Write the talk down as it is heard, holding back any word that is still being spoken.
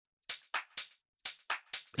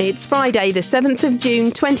It's Friday, the 7th of June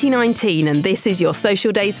 2019, and this is your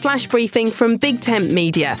Social Days flash briefing from Big Tent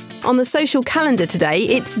Media. On the social calendar today,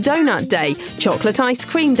 it's Donut Day, Chocolate Ice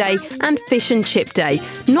Cream Day, and Fish and Chip Day.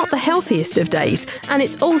 Not the healthiest of days, and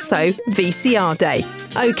it's also VCR Day.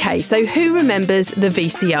 OK, so who remembers the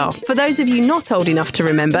VCR? For those of you not old enough to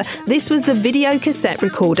remember, this was the video cassette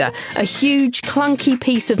recorder, a huge, clunky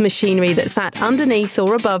piece of machinery that sat underneath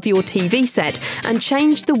or above your TV set and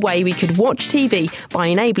changed the way we could watch TV by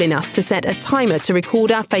enabling us to set a timer to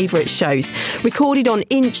record our favourite shows. Recorded on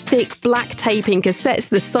inch-thick black tape in cassettes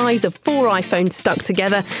the size of 4 iPhones stuck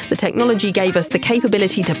together, the technology gave us the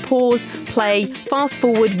capability to pause, play,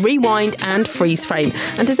 fast-forward, rewind and freeze-frame.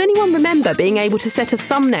 And does anyone remember being able to set a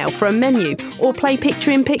thumbnail for a menu or play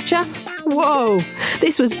picture-in-picture? Whoa!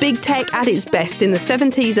 This was big tech at its best in the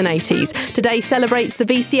 70s and 80s. Today celebrates the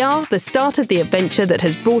VCR, the start of the adventure that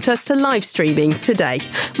has brought us to live streaming today.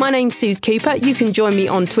 My name's Suze Cooper. You can join me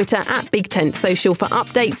on Twitter at Big Tent Social for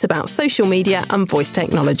updates about social media and voice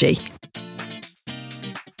technology.